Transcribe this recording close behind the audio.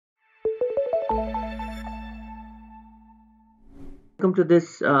Welcome to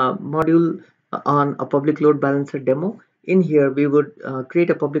this module on a public load balancer demo. In here, we would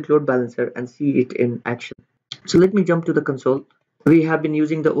create a public load balancer and see it in action. So let me jump to the console. We have been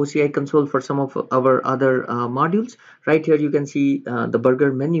using the OCI console for some of our other modules. Right here, you can see the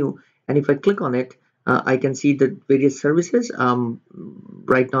burger menu. And if I click on it, I can see the various services.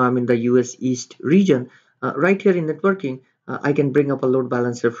 Right now, I'm in the US East region. Right here in networking, I can bring up a load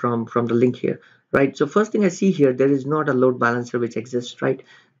balancer from the link here. Right. So first thing I see here, there is not a load balancer which exists. Right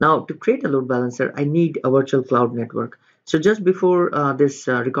now, to create a load balancer, I need a virtual cloud network. So just before this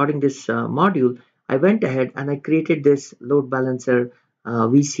recording this module, I went ahead and I created this load balancer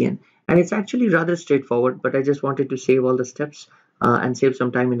VCN, and it's actually rather straightforward, but I just wanted to save all the steps and save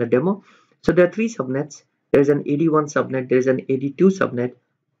some time in the demo. So there are three subnets. There's an 81 subnet, there's an 82 subnet,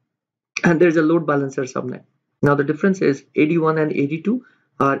 and there's a load balancer subnet. Now the difference is 81 and 82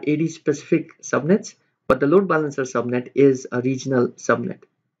 are AD specific subnets, but the load balancer subnet is a regional subnet.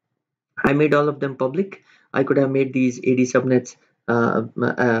 I made all of them public. I could have made these AD subnets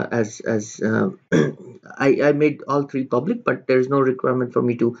as I made all three public, but there is no requirement for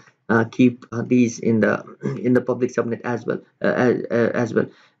me to keep these in the public subnet as well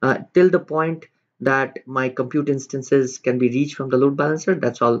till the point that my compute instances can be reached from the load balancer.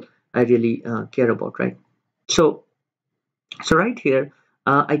 That's all I really care about, right? So right here,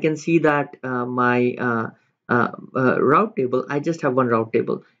 I can see that my route table, I just have one route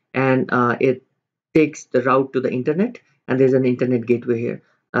table, and it takes the route to the internet, and there's an internet gateway here.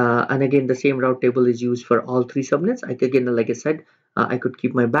 And again, the same route table is used for all three subnets. Again, like I said, I could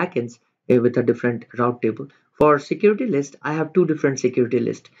keep my backends with a different route table. For security list, I have two different security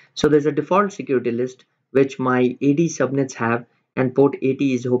lists. So there's a default security list, which my AD subnets have, and port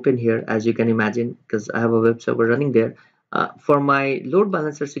 80 is open here, as you can imagine, because I have a web server running there. For my load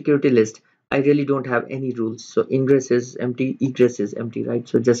balancer security list, I really don't have any rules. So ingress is empty, egress is empty, right?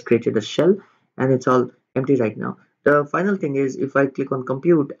 So just created a shell and it's all empty right now. The final thing is, if I click on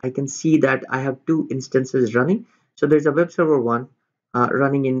compute, I can see that I have two instances running. So there's a web server 1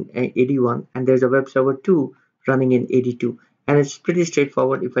 running in 81, and there's a web server 2 running in 82. And it's pretty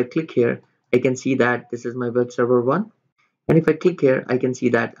straightforward. If I click here, I can see that this is my web server 1. And if I click here, I can see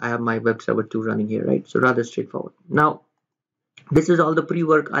that I have my web server 2 running here, right? So rather straightforward. Now, this is all the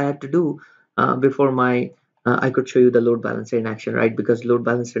pre-work I had to do before I could show you the load balancer in action, right? Because load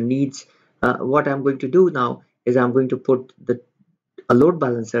balancer needs what I'm going to do now is I'm going to put a load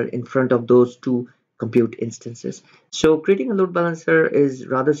balancer in front of those two compute instances. So creating a load balancer is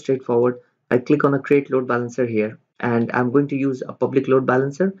rather straightforward. I click on a create load balancer here, and I'm going to use a public load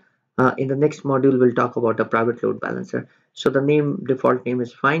balancer. In the next module, we'll talk about a private load balancer. So the default name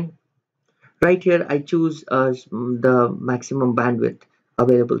is fine. Right here, I choose the maximum bandwidth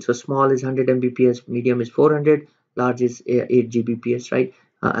available. So small is 100 Mbps, medium is 400, large is 8 Gbps, right?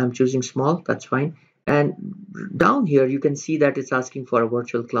 I'm choosing small, that's fine. And down here, you can see that it's asking for a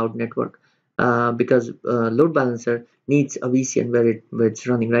virtual cloud network because load balancer needs a VCN where it's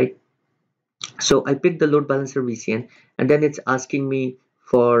running, right? So I picked the load balancer VCN, and then it's asking me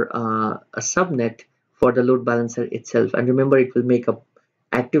for a subnet for the load balancer itself. And remember, it will make a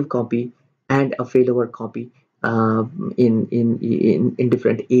active copy and a failover copy in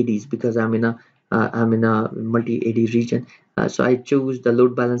different ADs, because I'm in a multi-AD region. So I choose the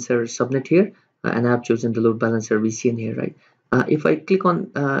load balancer subnet here, and I've chosen the load balancer VCN here, right? If I click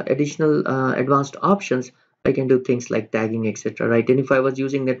on additional advanced options, I can do things like tagging, etc., right? And if I was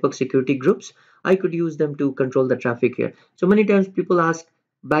using network security groups, I could use them to control the traffic here. So many times people ask,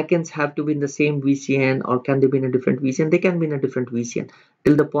 backends have to be in the same VCN, or can they be in a different VCN? They can be in a different VCN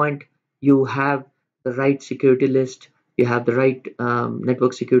till the point you have the right security list, you have the right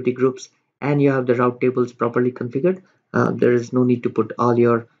network security groups, and you have the route tables properly configured. There is no need to put all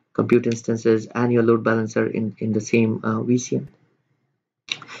your compute instances and your load balancer in the same VCN.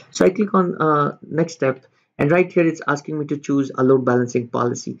 So I click on next step, and right here it's asking me to choose a load balancing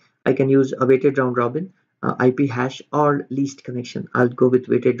policy. I can use a weighted round robin, IP hash, or least connection. I'll go with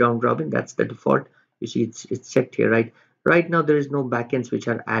weighted round robin. That's the default. You see it's checked here, right? Right now there is no backends which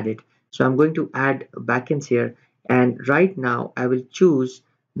are added, so I'm going to add backends here. And right now I will choose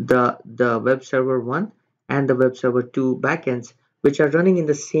the web server 1 and the web server 2 backends, which are running in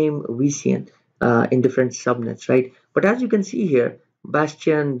the same VCN in different subnets, right? But as you can see here,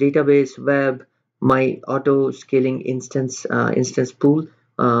 Bastion, database, web, my auto scaling instance pool,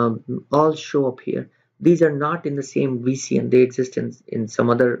 all show up here. These are not in the same VCN. They exist in some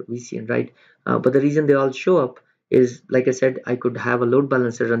other VCN, right? But the reason they all show up is, like I said, I could have a load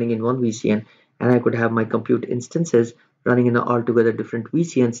balancer running in one VCN, and I could have my compute instances running in an altogether different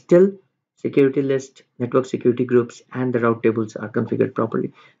VCN. Still, security list, network security groups, and the route tables are configured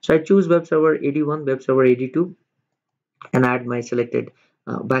properly. So I choose web server 81, web server 82, and add my selected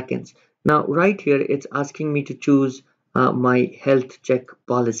backends. Now right here it's asking me to choose my health check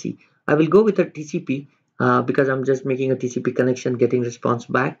policy. I will go with a TCP because I'm just making a TCP connection, getting response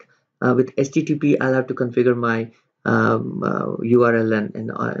back. With HTTP I'll have to configure my URL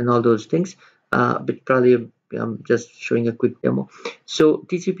and all those things, but probably I'm just showing a quick demo. So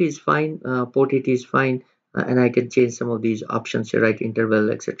TCP is fine, port 80 is fine, and I can change some of these options here, right, interval,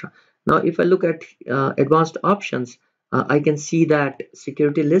 etc. Now if I look at advanced options, I can see that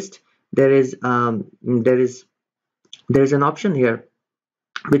security list, there is an option here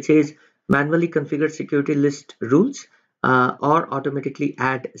which says manually configure security list rules or automatically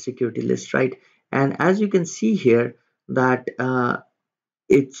add security list, right? And as you can see here that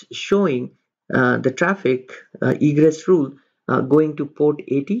it's showing the traffic egress rule going to port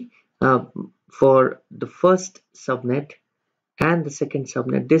 80 uh, for the first subnet and the second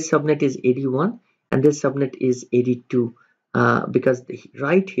subnet. This subnet is 81 and this subnet is 82 because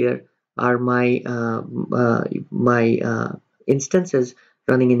right here are my instances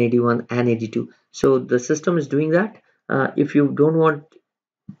running in 81 and 82. So the system is doing that. If you don't want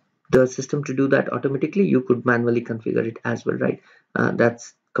the system to do that automatically, you could manually configure it as well, right?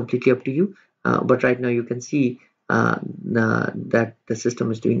 That's completely up to you, but right now you can see that the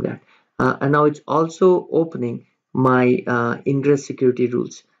system is doing that. And now it's also opening my ingress security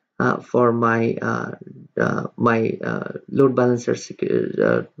rules for my load balancer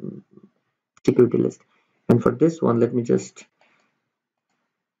security list. And for this one, let me just,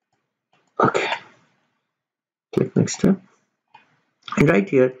 okay, click next step. And right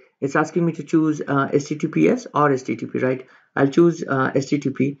here it's asking me to choose HTTPS or HTTP, right? I'll choose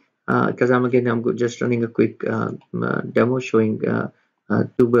HTTP because I'm just running a quick demo showing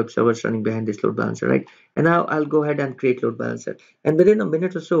two web servers running behind this load balancer, right? And now I'll go ahead and create load balancer, and within a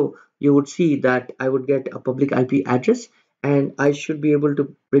minute or so you would see that I would get a public IP address, and I should be able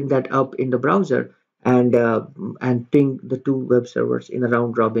to bring that up in the browser and ping the two web servers in a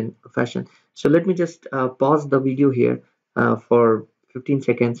round robin fashion. So let me just pause the video here for 15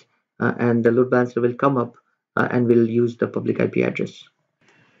 seconds, and the load balancer will come up and we'll use the public IP address.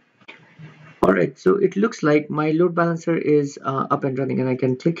 All right, so it looks like my load balancer is up and running, and I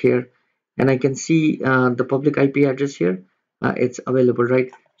can click here and I can see the public IP address here. It's available,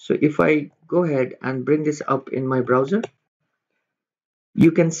 right? So if I go ahead and bring this up in my browser,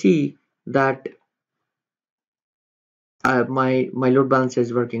 you can see that my load balancer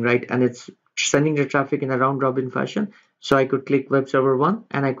is working, right? And it's sending the traffic in a round robin fashion. So I could click web server 1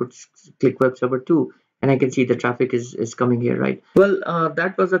 and I could click web server 2, and I can see the traffic is coming here, right? Well,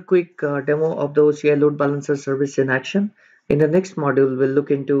 that was a quick demo of the OCI load balancer service in action. In the next module, we'll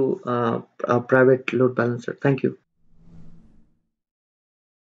look into a private load balancer. Thank you.